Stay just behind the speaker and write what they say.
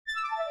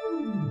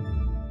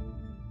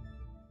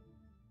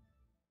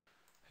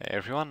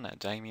everyone,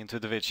 Damien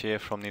Dudovic here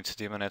from the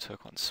Interdemo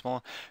Network once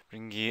more,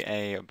 bringing you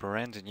a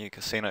brand new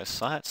casino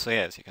site. So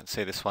yeah, as you can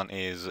see, this one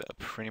is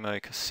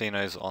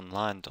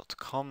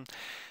primocasinosonline.com,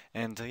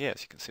 and yeah,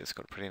 as you can see, it's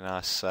got a pretty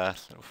nice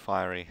little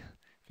fiery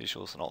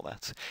visuals and all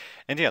that.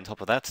 And yeah, on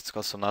top of that, it's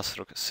got some nice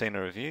little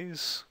casino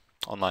reviews,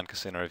 online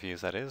casino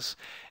reviews that is,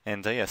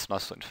 and yeah, some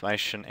nice little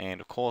information,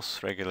 and of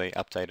course, regularly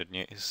updated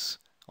news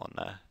on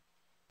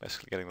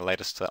basically getting the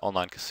latest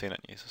online casino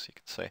news, as you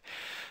can see.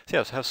 So yeah,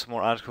 we'll have some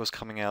more articles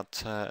coming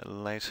out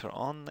later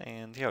on,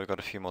 and yeah, we've got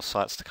a few more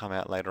sites to come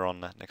out later on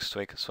next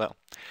week as well.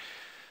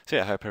 So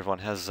yeah, I hope everyone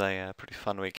has a pretty fun week